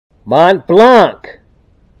Montblanc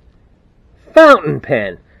fountain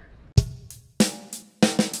pen.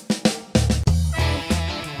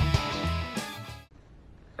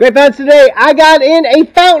 Great finds today. I got in a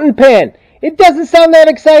fountain pen. It doesn't sound that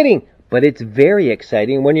exciting, but it's very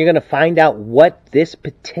exciting when you're going to find out what this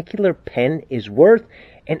particular pen is worth.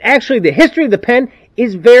 And actually, the history of the pen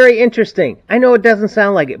is very interesting. I know it doesn't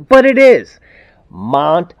sound like it, but it is.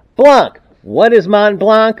 Montblanc. What is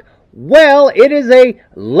Montblanc? Well, it is a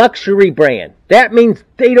luxury brand. That means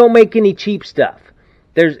they don't make any cheap stuff.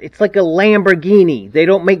 It's like a Lamborghini. They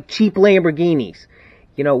don't make cheap Lamborghinis.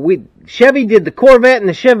 You know, Chevy did the Corvette and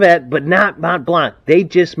the Chevette, but not Montblanc. They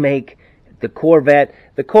just make the Corvette,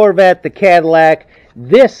 the Cadillac.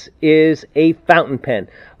 This is a fountain pen.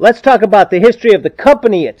 Let's talk about the history of the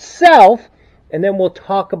company itself, and then we'll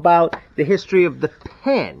talk about the history of the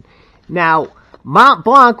pen. Now,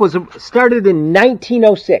 Montblanc was started in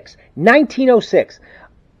 1906. 1906.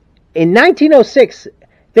 In 1906,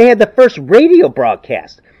 they had the first radio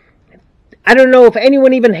broadcast. I don't know if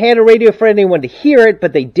anyone even had a radio for anyone to hear it,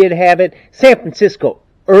 but they did have it. San Francisco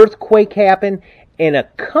earthquake happened, and a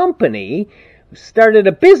company started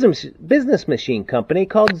a business machine company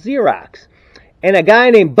called Xerox. And a guy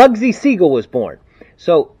named Bugsy Siegel was born.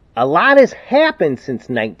 So a lot has happened since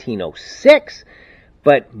 1906,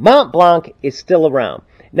 but Montblanc is still around.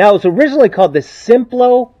 Now, it was originally called the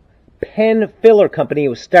Simplo Pen Filler Company. It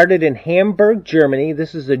was started in Hamburg, Germany.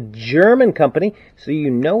 This is a German company, so you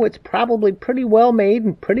know it's probably pretty well made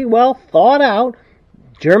and pretty well thought out.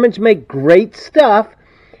 Germans make great stuff,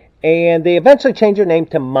 and they eventually changed their name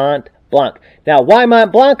to Montblanc. Now, why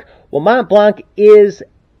Montblanc? Well, Montblanc is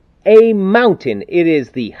a mountain. It is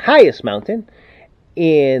the highest mountain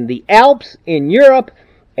in the Alps in Europe,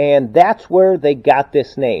 and that's where they got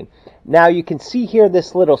this name. Now, you can see here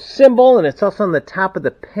this little symbol, and it's also on the top of the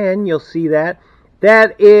pen. You'll see that.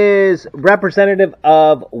 That is representative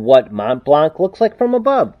of what Montblanc looks like from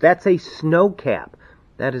above. That's a snow cap.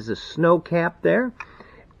 That is a snow cap there.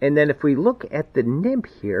 And then if we look at the nib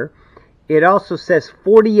here, it also says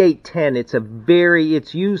 4810.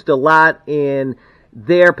 It's used a lot in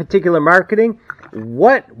their particular marketing.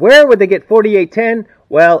 Where would they get 4810?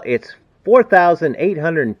 Well, it's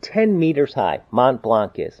 4,810 meters high.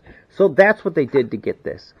 Montblanc is. So that's what they did to get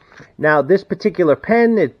this. Now, this particular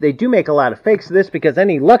pen, they do make a lot of fakes of this because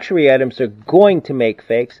any luxury items are going to make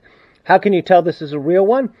fakes. How can you tell this is a real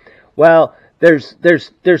one? Well, there's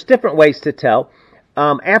different ways to tell.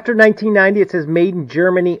 After 1990, it says made in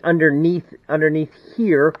Germany underneath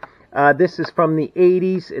here. This is from the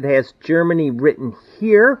 80s. It has Germany written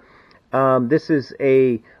here. This is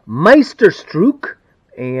a Meisterstück,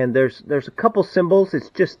 and there's a couple symbols. It's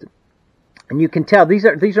just, and you can tell these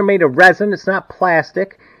are made of resin. It's not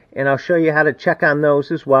plastic, and I'll show you how to check on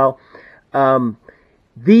those as well.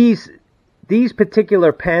 These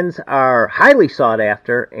particular pens are highly sought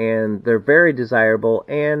after, and they're very desirable,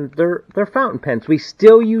 and they're fountain pens. We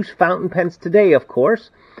still use fountain pens today, of course,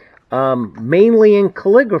 mainly in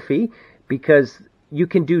calligraphy, because you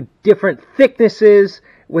can do different thicknesses.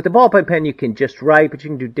 With a ballpoint pen, you can just write, but you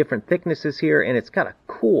can do different thicknesses here, and it's got a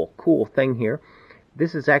cool thing here.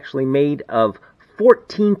 This is actually made of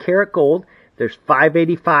 14 karat gold. There's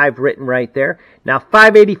 585 written right there. Now,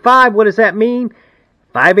 585, what does that mean?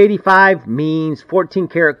 585 means 14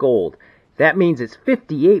 karat gold. That means it's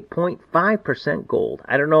 58.5% gold.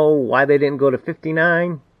 I don't know why they didn't go to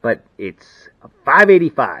 59, but it's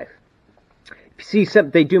 585. If you see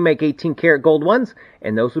something, they do make 18 karat gold ones,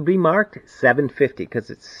 and those would be marked 750 because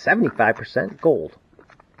it's 75% gold.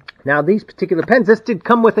 Now, these particular pens, this did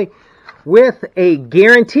come with a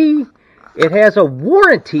guarantee. It has a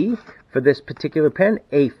warranty for this particular pen,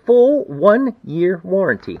 a full 1-year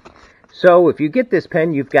warranty. So if you get this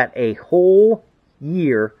pen, you've got a whole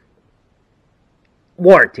year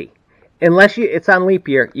warranty. Unless it's on leap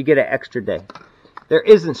year, you get an extra day. There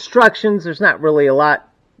is instructions. There's not really a lot.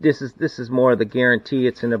 This is more of the guarantee.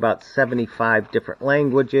 It's in about 75 different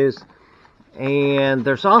languages. And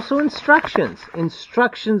there's also instructions.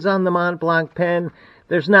 Instructions on the Montblanc pen.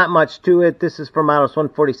 There's not much to it. This is for models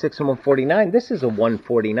 146 and 149. This is a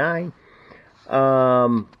 149.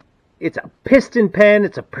 It's a piston pen.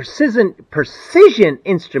 It's a precision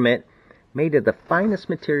instrument made of the finest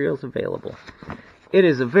materials available. It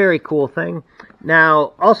is a very cool thing.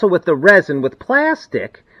 Now, also with the resin, with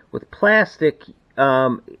plastic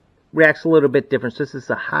reacts a little bit different. So this is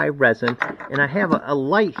a high resin, and I have a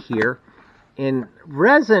light here. And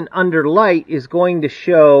resin under light is going to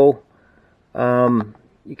show.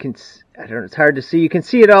 You can, I don't know, it's hard to see. You can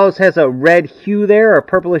see it always has a red hue there, or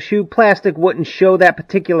purplish hue. Plastic wouldn't show that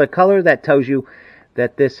particular color. That tells you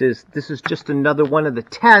that this is just another one of the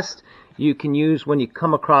tests you can use when you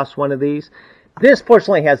come across one of these. This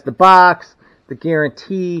fortunately has the box, the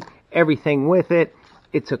guarantee, everything with it.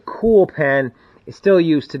 It's a cool pen. It's still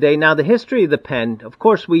used today. Now, the history of the pen, of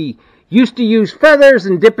course, we used to use feathers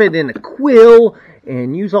and dip it in a quill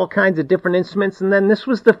and use all kinds of different instruments. And then this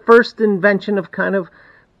was the first invention of kind of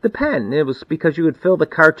the pen. It was because you would fill the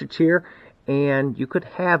cartridge here and you could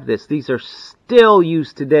have this. These are still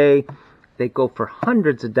used today. They go for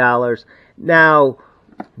hundreds of dollars. Now,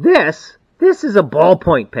 this is a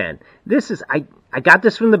ballpoint pen. This is, I got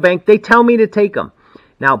this from the bank. They tell me to take them.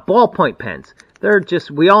 Now, ballpoint pens, they're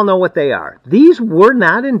just, we all know what they are. These were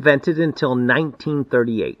not invented until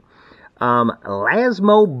 1938.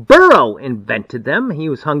 Laszlo Burrow invented them. He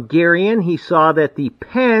was Hungarian. He saw that the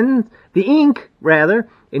ink,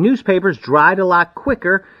 in newspapers dried a lot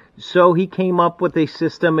quicker, so he came up with a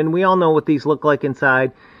system, and we all know what these look like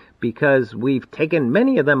inside because we've taken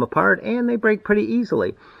many of them apart, and they break pretty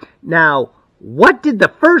easily. Now, what did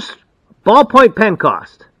the first ballpoint pen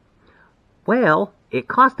cost? Well, it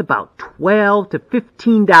cost about $12 to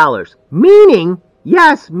 $15. Meaning,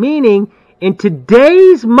 in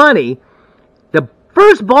today's money, the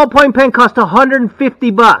first ballpoint pen cost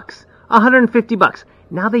 $150. $150.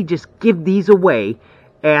 Now they just give these away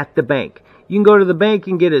at the bank. You can go to the bank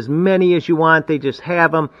and get as many as you want. They just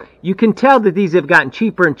have them. You can tell that these have gotten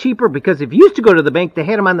cheaper and cheaper because if you used to go to the bank, they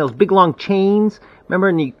had them on those big long chains. Remember,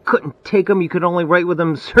 and you couldn't take them. You could only write with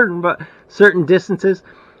them certain distances.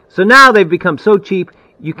 So now they've become so cheap,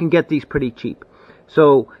 you can get these pretty cheap.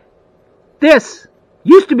 So this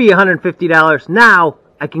used to be $150. Now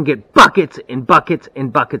I can get buckets and buckets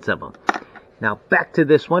and buckets of them. Now back to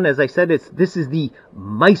this one. As I said, this is the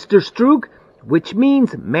Meisterstück, which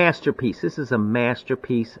means masterpiece. This is a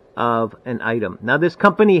masterpiece of an item. Now this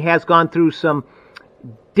company has gone through some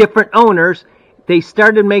different owners. They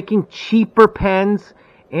started making cheaper pens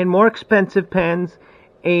and more expensive pens.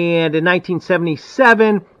 And in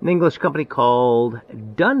 1977, an English company called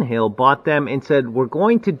Dunhill bought them and said, we're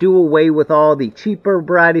going to do away with all the cheaper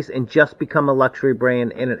varieties and just become a luxury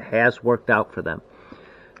brand, and it has worked out for them.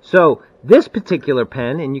 So this particular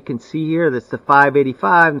pen, and you can see here, that's the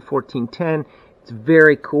 585 and 1410. It's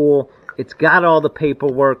very cool. It's got all the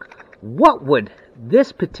paperwork. What would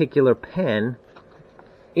this particular pen,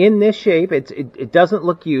 in this shape, it doesn't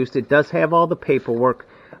look used. It does have all the paperwork.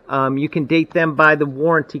 You can date them by the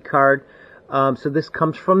warranty card. So this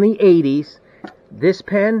comes from the 80s. This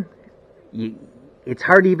pen, it's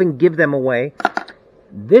hard to even give them away.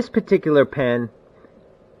 This particular pen,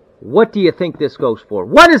 what do you think this goes for?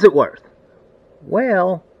 What is it worth?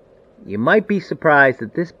 Well, you might be surprised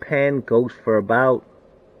that this pen goes for about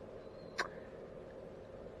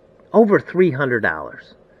over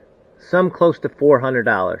 $300. Some close to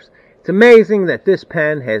 $400. It's amazing that this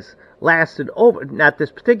pen has lasted over, not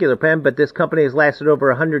this particular pen, but this company has lasted over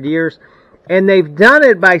 100 years. And they've done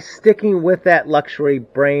it by sticking with that luxury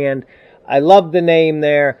brand. I love the name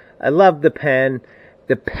there. I love the pen.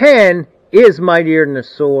 The pen is mightier than the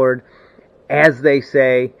sword, as they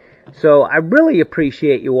say. So I really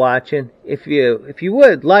appreciate you watching. If you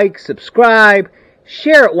would, like, subscribe,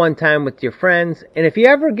 share it one time with your friends. And if you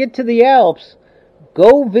ever get to the Alps,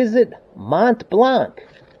 go visit Montblanc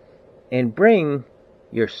and bring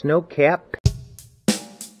your snow-capped